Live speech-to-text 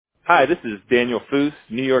Hi, this is Daniel Foose,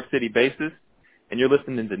 New York City bassist, and you're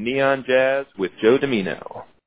listening to Neon Jazz with Joe Domino.